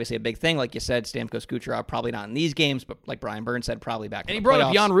 injury is obviously a big thing. Like you said, Stamkos Kucherov probably not in these games, but like Bryan Burns said, probably back in the And he brought playoffs.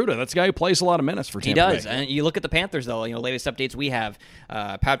 up Jan Ruda. That's a guy who plays a lot of minutes for Tampa He does. Bay. And you look at the Panthers, though, latest updates we have,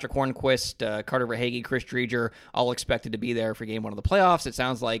 Patrick Hornquist, Carter Verhaeghe, Chris Drieger, all expected to be there for game one of the playoffs. It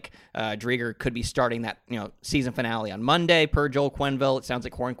sounds like Drieger could be starting that season finale on Monday per Joel Quenneville. It sounds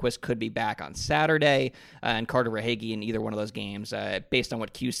like Hornquist could be back on Saturday, and Carter Verhaeghe in either one of those games. Based on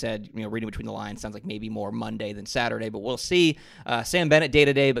what Q said, reading between the lines, sounds like maybe more Monday than Saturday, but we'll see. Sam Bennett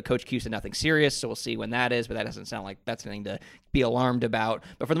day-to-day, but Coach Q said nothing serious, so we'll see when that is, but that doesn't sound like that's anything to be alarmed about.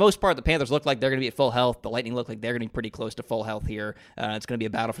 But for the most part, the Panthers look like they're going to be at full health. The Lightning look like they're going to be pretty close to full health here. It's going to be a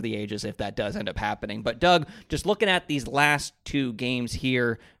battle for the ages if that does end up happening. But Doug, just looking at these last two games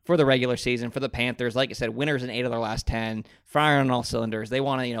here for the regular season for the Panthers, like I said, winners in 8 of their last 10, firing on all cylinders. They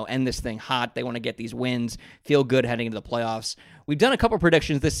want to, end this thing hot. They want to get these wins, feel good heading into the playoffs. We've done a couple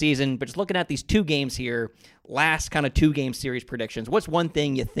predictions this season, but just looking at these two games here, last kind of 2-game series predictions, what's one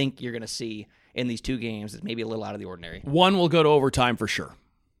thing you think you're going to see in these two games that's maybe a little out of the ordinary? One will go to overtime for sure.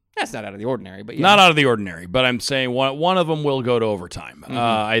 That's not out of the ordinary, but yeah. Not out of the ordinary, but I'm saying one of them will go to overtime. Mm-hmm.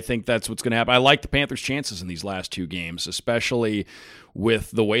 I think that's what's going to happen. I like the Panthers' chances in these last two games, especially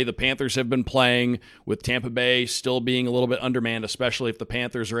with the way the Panthers have been playing, with Tampa Bay still being a little bit undermanned, especially if the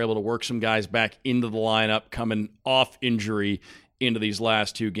Panthers are able to work some guys back into the lineup coming off injury into these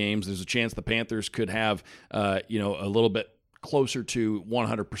last two games. There's a chance the Panthers could have a little bit closer to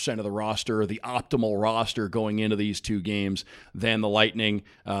 100% of the roster, the optimal roster going into these two games than the Lightning.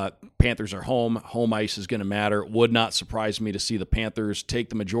 Panthers are home. Home ice is going to matter. Would not surprise me to see the Panthers take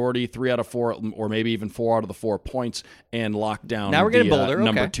the majority, 3 out of 4, or maybe even 4 out of the 4 points, and lock down now we're getting bolder.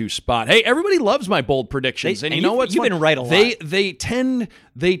 Number 2 spot. Hey, everybody loves my bold predictions, and you know what? You've been right a lot. They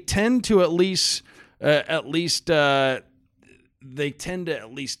tend to at least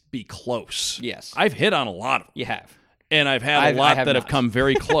be close. Yes, I've hit on a lot of them. You have. And I've had a lot that have come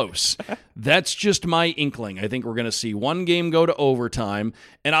very close. That's just my inkling. I think we're going to see one game go to overtime.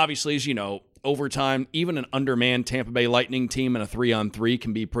 And obviously, as you know, overtime, even an undermanned Tampa Bay Lightning team in a 3-on-3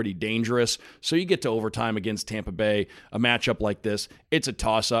 can be pretty dangerous. So you get to overtime against Tampa Bay, a matchup like this, it's a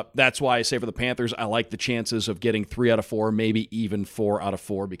toss-up. That's why I say for the Panthers, I like the chances of getting 3 out of 4, maybe even 4 out of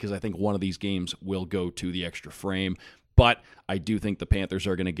 4, because I think one of these games will go to the extra frame. But I do think the Panthers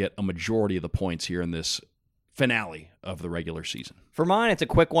are going to get a majority of the points here in this finale of the regular season. For mine, it's a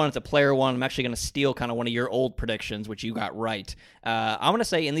quick one. It's a player one. I'm actually going to steal kind of one of your old predictions, which you got right. I'm going to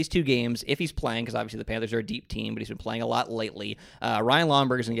say in these two games, if he's playing, because obviously the Panthers are a deep team, but he's been playing a lot lately, Ryan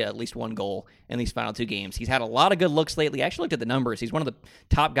Lomberg is going to get at least 1 goal in these final 2 games. He's had a lot of good looks lately. I actually looked at the numbers. He's one of the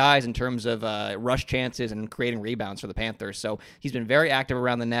top guys in terms of rush chances and creating rebounds for the Panthers. So he's been very active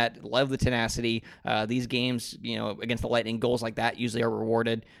around the net. Love the tenacity. These games, against the Lightning, goals like that usually are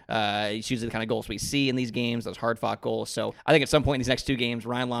rewarded. It's usually the kind of goals we see in these games, those hard-fought goals. goals. So I think at some point in these next 2 games,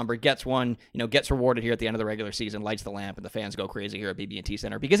 Ryan Lomberg gets one, gets rewarded here at the end of the regular season, lights the lamp, and the fans go crazy here at BB&T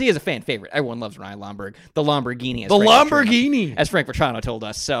Center because he is a fan favorite. Everyone loves Ryan Lomberg, the Lamborghini. As Frank Vetrano told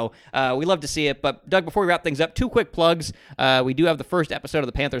us. So we love to see it. But Doug, before we wrap things up, 2 quick plugs. We do have the first episode of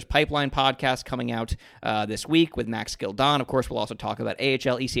the Panthers Pipeline podcast coming out this week with Max Gildon. Of course, we'll also talk about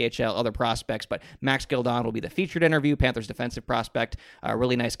AHL, ECHL, other prospects, but Max Gildon will be the featured interview, Panthers defensive prospect.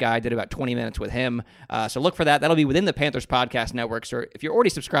 Really nice guy. Did about 20 minutes with him. So look for that. That'll be within the Panthers podcast network. So if you're already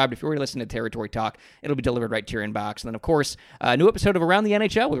subscribed, if you're already listening to Territory Talk, it'll be delivered right to your inbox. And then, of course, a new episode of Around the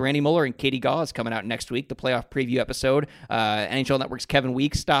NHL with Randy Mueller and Katie Gaw is coming out next week, the playoff preview episode. NHL Network's Kevin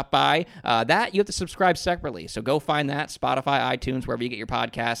Weeks stopped by. That you have to subscribe separately. So go find that, Spotify, iTunes, wherever you get your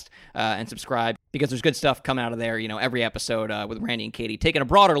podcast, and subscribe because there's good stuff coming out of there, every episode with Randy and Katie, taking a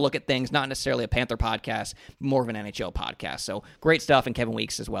broader look at things, not necessarily a Panther podcast, more of an NHL podcast. So great stuff, and Kevin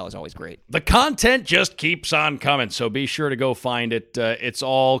Weeks as well is always great. The content just keeps on coming, so be sure to go find it. It's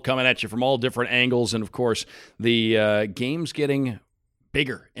all coming at you from all different angles, and of course, the game's getting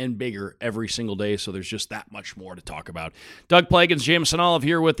bigger and bigger every single day, so there's just that much more to talk about. Doug Plagens, Jameson Olive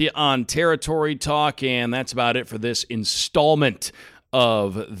here with you on Territory Talk, and that's about it for this installment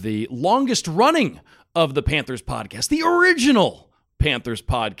of the longest running of the Panthers podcast, the original Panthers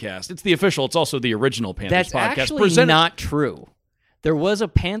podcast. It's the official. It's also the original Panthers podcast. That's actually not true. There was a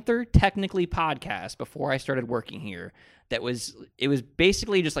Panther technically podcast before I started working here. It was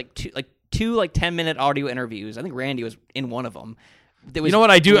basically just like two 10-minute audio interviews. I think Randy was in one of them. You know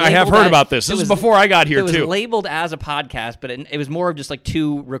what I do? I have heard about this. This was before I got here, too. It was labeled as a podcast, but it was more of just like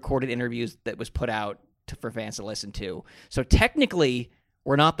 2 recorded interviews that was put out for fans to listen to. So technically,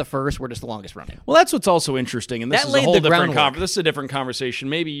 we're not the first. We're just the longest running. Well, that's what's also interesting, and this is a whole different this is a different conversation.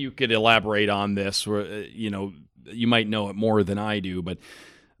 Maybe you could elaborate on this. You might know it more than I do, but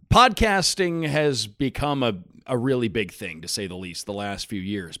podcasting has become a really big thing, to say the least, the last few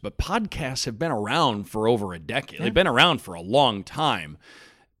years. But podcasts have been around for over a decade. Yeah. They've been around for a long time.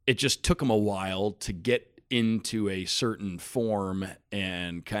 It just took them a while to get into a certain form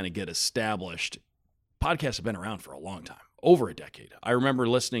and kind of get established. Podcasts have been around for a long time, over a decade. I remember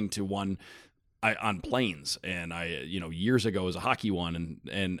listening to one on planes, and years ago as a hockey one,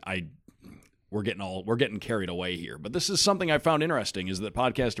 and we're getting carried away here. But this is something I found interesting, is that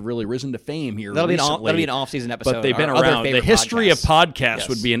podcasts have really risen to fame here recently. That'll be an off-season episode. But they've been around. The history of podcasts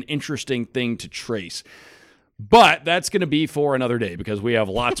would be an interesting thing to trace. But that's going to be for another day, because we have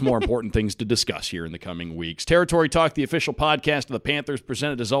lots more important things to discuss here in the coming weeks. Territory Talk, the official podcast of the Panthers,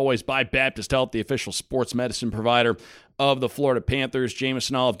 presented as always by Baptist Health, the official sports medicine provider of the Florida Panthers.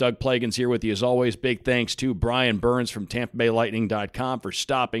 Jameson Olive, Doug Plagens here with you as always. Big thanks to Bryan Burns from TampaBayLightning.com for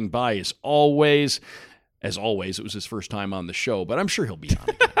stopping by as always. As always, it was his first time on the show, but I'm sure he'll be on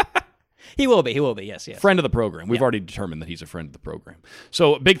again. He will be, yes. Friend of the program. We've already determined that he's a friend of the program.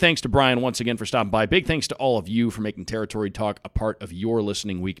 So big thanks to Bryan once again for stopping by. Big thanks to all of you for making Territory Talk a part of your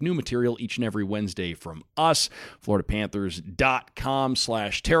listening week. New material each and every Wednesday from us,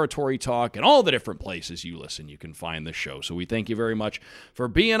 FloridaPanthers.com/Territory Talk, and all the different places you listen, you can find the show. So we thank you very much for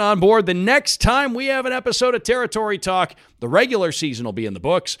being on board. The next time we have an episode of Territory Talk, the regular season will be in the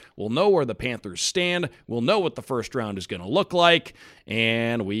books. We'll know where the Panthers stand. We'll know what the first round is going to look like,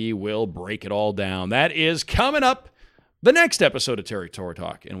 and we will break it all down. That is coming up the next episode of Territory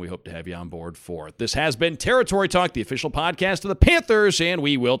Talk, and we hope to have you on board for it. This has been Territory Talk, the official podcast of the Panthers, and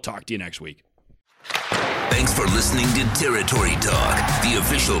we will talk to you next week. Thanks for listening to Territory Talk, the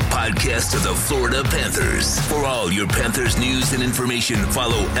official podcast of the Florida Panthers. For all your Panthers news and information,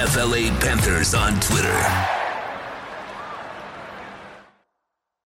 follow FLA Panthers on Twitter.